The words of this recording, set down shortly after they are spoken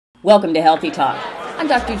Welcome to Healthy Talk. I'm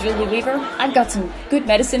Dr. Julie Weaver. I've got some good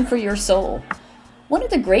medicine for your soul. One of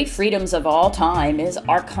the great freedoms of all time is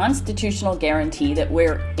our constitutional guarantee that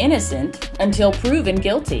we're innocent until proven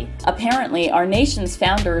guilty. Apparently, our nation's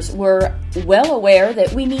founders were well aware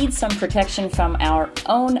that we need some protection from our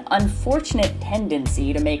own unfortunate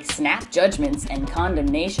tendency to make snap judgments and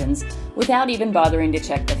condemnations without even bothering to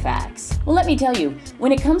check the facts. Well, let me tell you,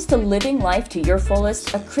 when it comes to living life to your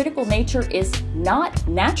fullest, a critical nature is not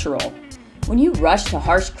natural. When you rush to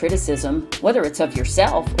harsh criticism, whether it's of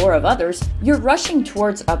yourself or of others, you're rushing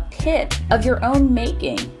towards a pit of your own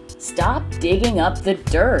making. Stop digging up the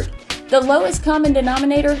dirt. The lowest common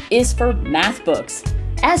denominator is for math books.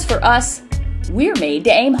 As for us, we're made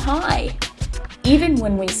to aim high. Even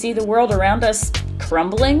when we see the world around us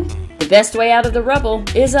crumbling, the best way out of the rubble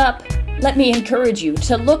is up. Let me encourage you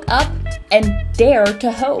to look up and dare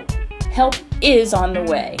to hope. Help is on the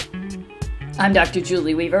way. I'm Dr.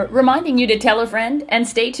 Julie Weaver, reminding you to tell a friend and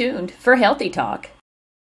stay tuned for Healthy Talk.